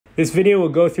This video will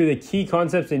go through the key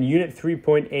concepts in Unit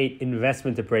 3.8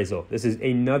 Investment Appraisal. This is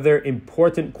another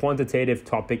important quantitative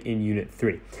topic in Unit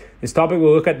 3. This topic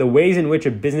will look at the ways in which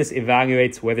a business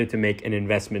evaluates whether to make an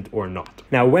investment or not.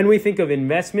 Now, when we think of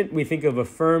investment, we think of a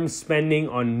firm spending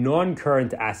on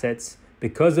non-current assets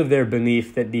because of their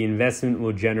belief that the investment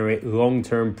will generate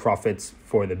long-term profits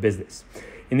for the business.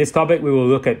 In this topic, we will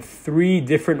look at 3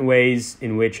 different ways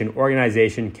in which an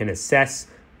organization can assess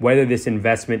whether this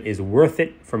investment is worth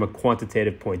it from a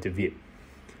quantitative point of view.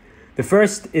 The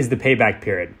first is the payback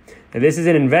period. Now, this is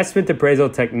an investment appraisal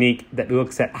technique that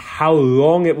looks at how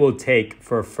long it will take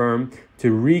for a firm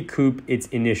to recoup its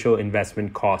initial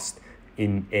investment cost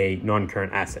in a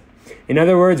non-current asset. In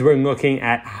other words, we're looking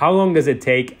at how long does it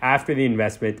take after the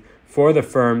investment for the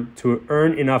firm to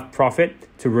earn enough profit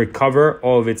to recover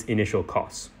all of its initial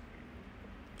costs.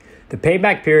 The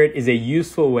payback period is a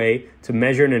useful way to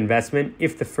measure an investment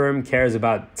if the firm cares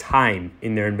about time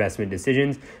in their investment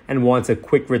decisions and wants a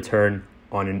quick return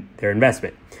on their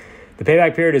investment. The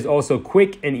payback period is also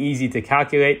quick and easy to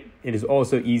calculate. It is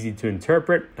also easy to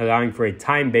interpret, allowing for a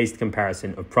time-based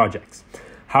comparison of projects.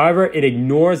 However, it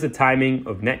ignores the timing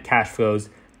of net cash flows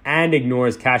and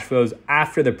ignores cash flows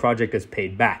after the project is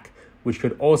paid back, which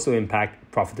could also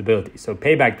impact profitability. So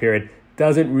payback period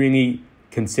doesn't really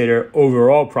consider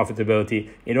overall profitability.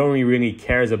 It only really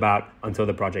cares about until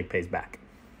the project pays back.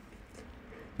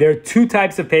 There are 2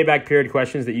 types of payback period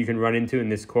questions that you can run into in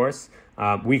this course.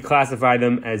 We classify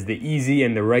them as the easy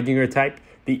and the regular type.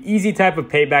 The easy type of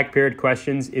payback period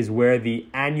questions is where the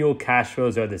annual cash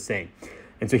flows are the same.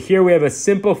 And so here we have a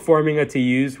simple formula to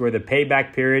use where the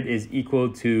payback period is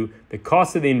equal to the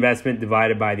cost of the investment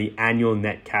divided by the annual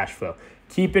net cash flow.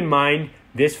 Keep in mind,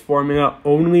 this formula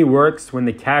only works when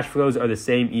the cash flows are the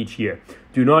same each year.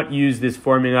 Do not use this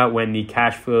formula when the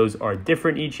cash flows are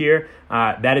different each year.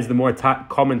 That is the more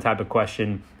common type of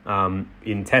question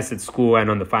in tests at school and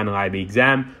on the final IB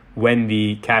exam when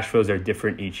the cash flows are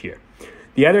different each year.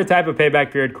 The other type of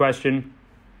payback period question,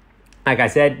 like I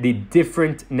said, the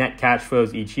different net cash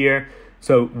flows each year.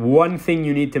 So one thing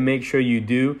you need to make sure you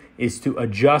do is to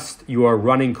adjust your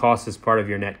running costs as part of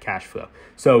your net cash flow.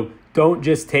 So don't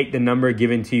just take the number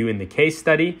given to you in the case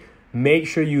study. Make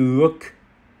sure you look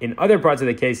in other parts of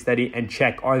the case study and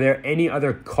check, are there any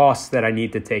other costs that I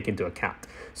need to take into account?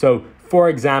 So for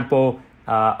example,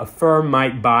 a firm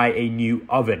might buy a new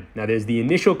oven. Now there's the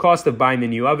initial cost of buying the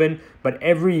new oven, but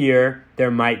every year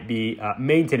there might be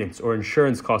maintenance or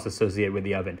insurance costs associated with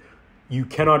the oven. You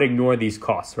cannot ignore these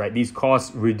costs, right? These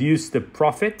costs reduce the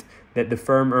profit that the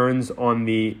firm earns on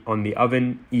the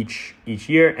oven each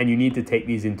year, and you need to take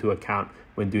these into account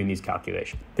when doing these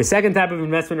calculations. The second type of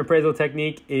investment appraisal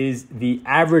technique is the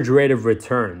average rate of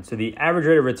return. So the average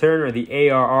rate of return, or the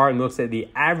ARR, looks at the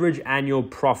average annual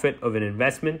profit of an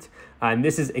investment, and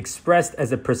this is expressed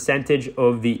as a percentage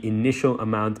of the initial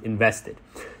amount invested.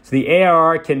 So the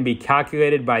ARR can be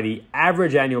calculated by the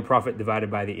average annual profit divided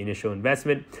by the initial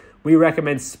investment. We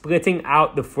recommend splitting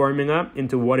out the formula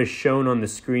into what is shown on the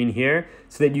screen here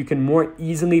so that you can more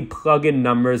easily plug in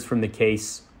numbers from the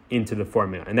case into the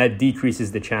formula, and that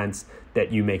decreases the chance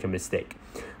that you make a mistake.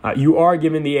 You are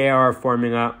given the ARR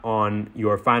formula on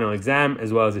your final exam,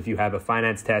 as well as if you have a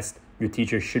finance test, your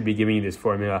teacher should be giving you this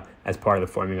formula as part of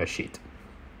the formula sheet.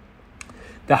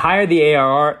 The higher the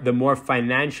ARR, the more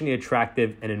financially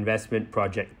attractive an investment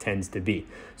project tends to be.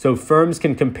 So firms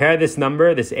can compare this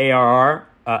number, this ARR,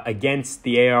 against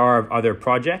the ARR of other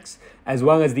projects, as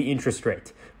well as the interest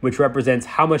rate, which represents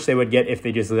how much they would get if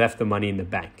they just left the money in the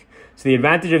bank. So the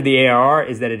advantage of the ARR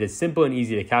is that it is simple and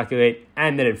easy to calculate,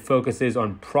 and that it focuses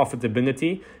on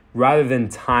profitability rather than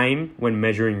time when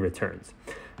measuring returns.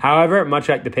 However, much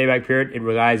like the payback period, it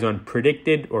relies on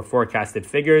predicted or forecasted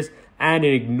figures, and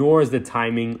it ignores the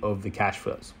timing of the cash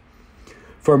flows.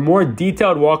 For a more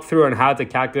detailed walkthrough on how to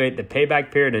calculate the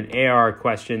payback period and ARR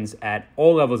questions at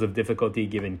all levels of difficulty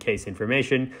given case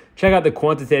information, check out the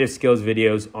quantitative skills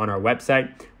videos on our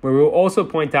website, where we will also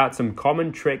point out some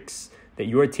common tricks that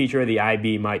your teacher or the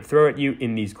IB might throw at you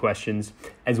in these questions,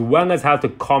 as well as how to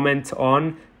comment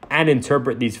on and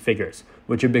interpret these figures,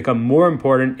 which have become more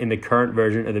important in the current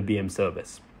version of the BM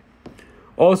syllabus.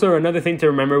 Also, another thing to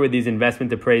remember with these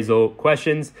investment appraisal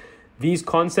questions, these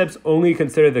concepts only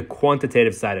consider the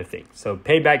quantitative side of things. So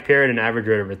payback period and average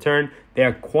rate of return, they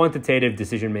are quantitative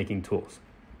decision-making tools.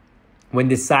 When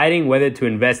deciding whether to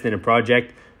invest in a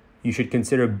project, you should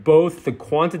consider both the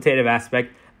quantitative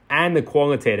aspect and the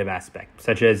qualitative aspect,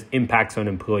 such as impacts on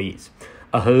employees.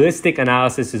 A holistic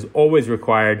analysis is always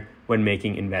required when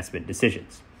making investment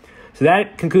decisions. So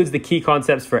that concludes the key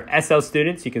concepts for SL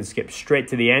students. You can skip straight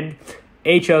to the end.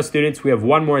 HL students, we have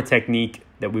one more technique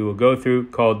that we will go through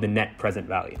called the net present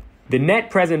value. The net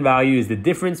present value is the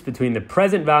difference between the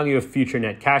present value of future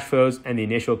net cash flows and the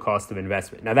initial cost of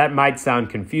investment. Now that might sound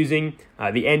confusing.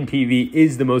 The NPV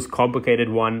is the most complicated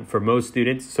one for most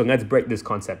students. So let's break this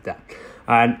concept down.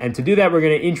 And to do that, we're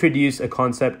going to introduce a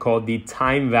concept called the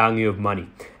time value of money.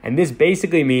 And this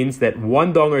basically means that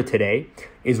 $1 today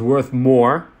is worth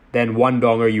more than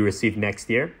 $1 you receive next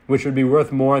year, which would be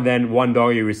worth more than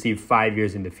 $1 you receive 5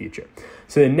 years in the future.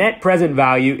 So the net present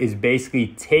value is basically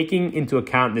taking into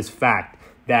account this fact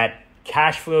that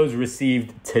cash flows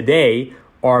received today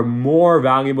are more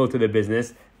valuable to the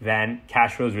business than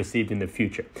cash flows received in the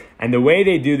future. And the way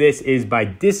they do this is by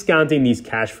discounting these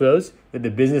cash flows that the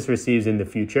business receives in the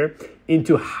future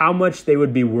into how much they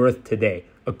would be worth today,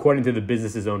 according to the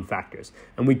business's own factors.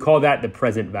 And we call that the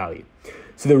present value.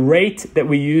 So the rate that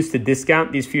we use to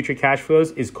discount these future cash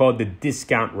flows is called the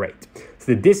discount rate. So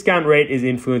the discount rate is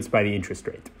influenced by the interest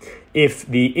rate. If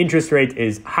the interest rate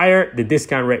is higher, the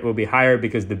discount rate will be higher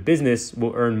because the business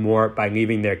will earn more by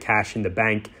leaving their cash in the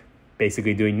bank,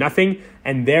 basically doing nothing,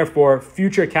 and therefore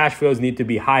future cash flows need to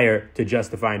be higher to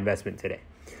justify investment today.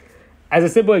 As a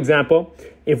simple example,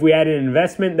 if we had an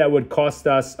investment that would cost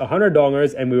us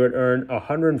 $100 and we would earn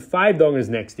 $105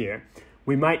 next year,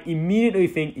 we might immediately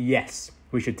think, yes,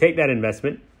 we should take that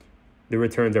investment. The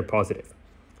returns are positive.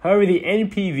 However, the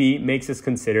NPV makes us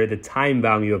consider the time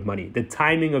value of money, the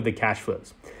timing of the cash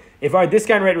flows. If our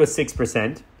discount rate was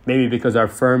 6%, maybe because our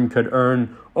firm could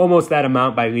earn almost that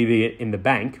amount by leaving it in the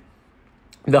bank,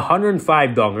 the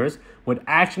 $105 would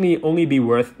actually only be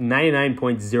worth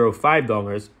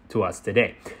 $99.05 to us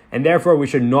today. And therefore, we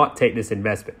should not take this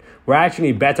investment. We're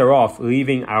actually better off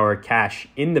leaving our cash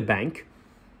in the bank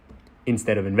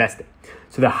instead of investing.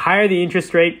 So the higher the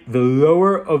interest rate, the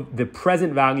lower of the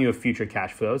present value of future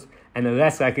cash flows, and the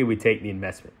less likely we take the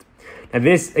investment. Now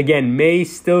this, again, may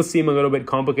still seem a little bit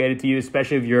complicated to you,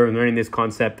 especially if you're learning this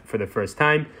concept for the first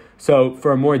time. So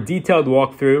for a more detailed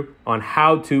walkthrough on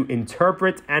how to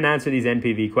interpret and answer these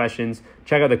NPV questions,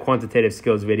 check out the quantitative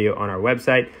skills video on our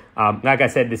website. Like I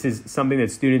said, this is something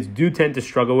that students do tend to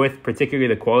struggle with,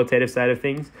 particularly the qualitative side of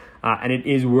things. And it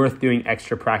is worth doing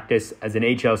extra practice. As an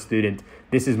HL student,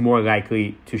 this is more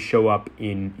likely to show up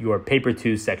in your paper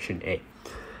 2, section A.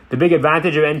 The big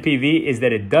advantage of NPV is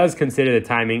that it does consider the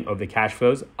timing of the cash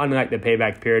flows, unlike the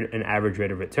payback period and average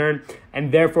rate of return,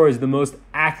 and therefore is the most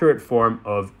accurate form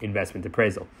of investment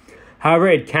appraisal. However,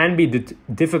 it can be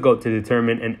difficult to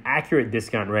determine an accurate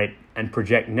discount rate and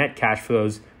project net cash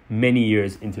flows many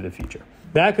years into the future.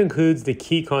 That concludes the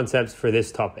key concepts for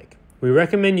this topic. We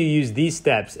recommend you use these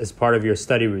steps as part of your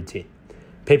study routine.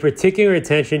 Pay particular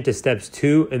attention to steps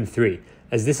 2 and 3,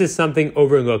 as this is something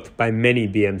overlooked by many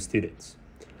BM students.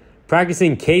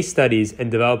 Practicing case studies and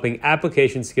developing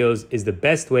application skills is the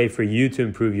best way for you to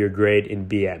improve your grade in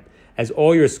BM, as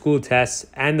all your school tests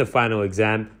and the final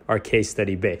exam are case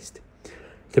study based.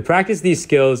 To practice these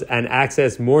skills and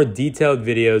access more detailed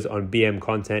videos on BM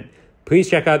content, please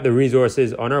check out the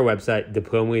resources on our website,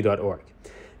 diplomaly.org.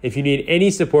 If you need any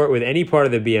support with any part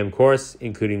of the BM course,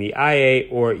 including the IA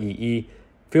or EE,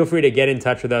 feel free to get in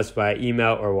touch with us via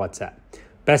email or WhatsApp.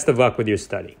 Best of luck with your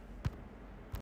study.